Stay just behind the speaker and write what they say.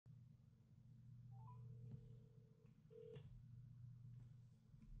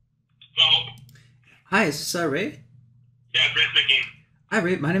Hi, is this Ray? Yeah, Chris speaking. Hi,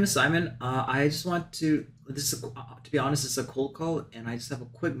 Ray. My name is Simon. I just want to. This is to be honest, it's a cold call, and I just have a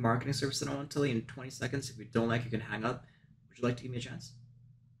quick marketing service that I want to tell you in 20 seconds. If you don't like, you can hang up. Would you like to give me a chance?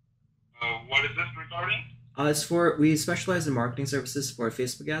 What is this regarding? It's for we specialize in marketing services for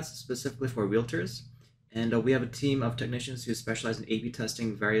Facebook ads, specifically for realtors, and we have a team of technicians who specialize in A/B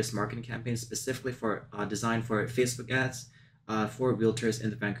testing various marketing campaigns, specifically for designed for Facebook ads for realtors in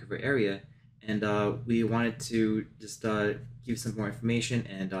the Vancouver area. And we wanted to just give some more information,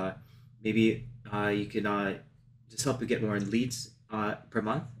 and maybe you can just help you get more leads per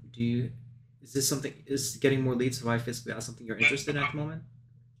month. Do you? Is this something? Is getting more leads via Facebook ads something you're That's, interested in at the moment?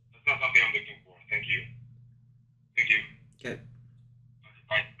 that's not something I'm looking for. Thank you. Thank you. Okay.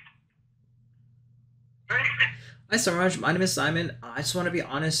 Bye. Hi, Samaraj. My name is Simon. I just want to be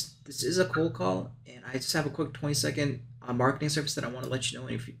honest. This is a cold call, and I just have a quick 20-second marketing service that I want to let you know.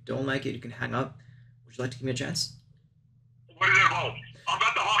 And if you don't like it, you can hang up. Would you like to give me a chance? What is it about? I'm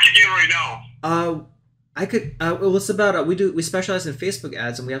at the hockey game right now. I could. Well, it's about. We specialize in Facebook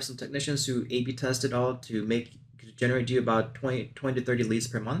ads, and we have some technicians who A/B test it all to generate you about 20 to 30 leads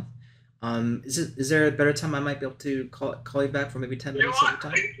per month. Is there a better time I might be able to call you back for maybe 10 You know minutes of what?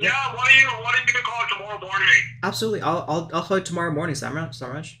 your time? Yeah, why don't you give me a call tomorrow morning? Absolutely. I'll call you tomorrow morning,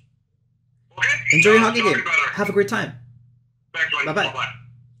 Samaraj. Okay? Enjoy your hockey Talk to game. you better. Have a great time. Thanks, Bye buddy. bye. Bye-bye.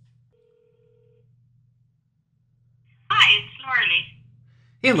 Hi, it's Laurie.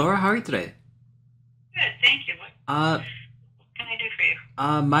 Hey Laura, how are you today? Good, thank you. What Uh, can I do for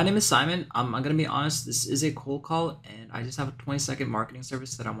you? my name is Simon. I'm gonna be honest. This is a cold call, and I just have a 20-second marketing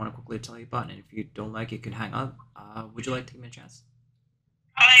service that I want to quickly tell you about. And if you don't like it, you can hang up. Would you like to give me a chance?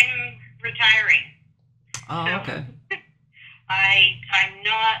 I'm retiring, Oh, so okay. I'm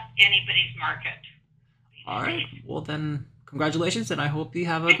not anybody's market All these right. days. Well then, congratulations, and I hope you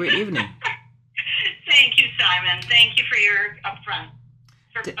have a great evening. Thank you, Simon. Thank you for your upfront.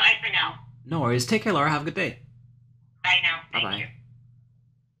 T- Bye for now. no worries. Take care, Laura. Have a good day. Bye now. Bye Thank you. bye.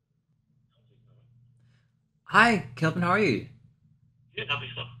 Hi, Kelvin. How are you? Yeah, that'll be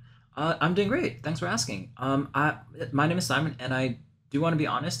stuff. I'm doing great. Thanks for asking. My name is Simon, and I do want to be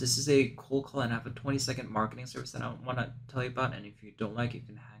honest. This is a cold call, and I have a 20-second marketing service that I want to tell you about. And if you don't like it, you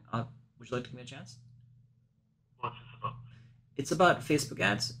can hang up. Would you like to give me a chance? What's this about? It's about Facebook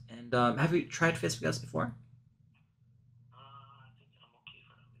ads. And have you tried Facebook ads before? I think I'm okay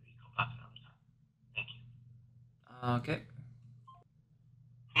for now. Maybe call back another time. Thank you. Okay.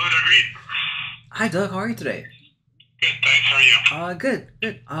 Hello, David. Hi, Doug. How are you today? Good, thanks. How are you? Good,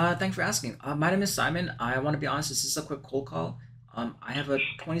 good. Thanks for asking. My name is Simon. I want to be honest. This is a quick cold call. I have a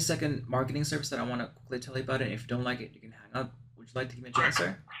 20-second marketing service that I want to quickly tell you about it. If you don't like it, you can hang up. Would you like to give me a chance,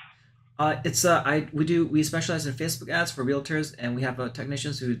 sir? It's we specialize in Facebook ads for realtors, and we have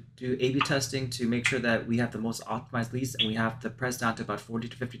technicians who do A/B testing to make sure that we have the most optimized leads, and we have the price down to about $40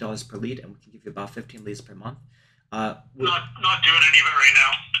 to $50 per lead, and we can give you about 15 leads per month. Not doing any of it right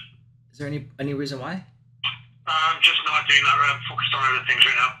now. Is there any reason why? I'm just not doing that. I'm focused on other things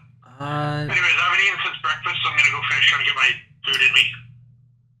right now. Uh, Anyways, I haven't eaten since breakfast, so I'm gonna go finish trying to get my food in me.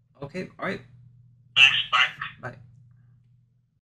 okay, all right.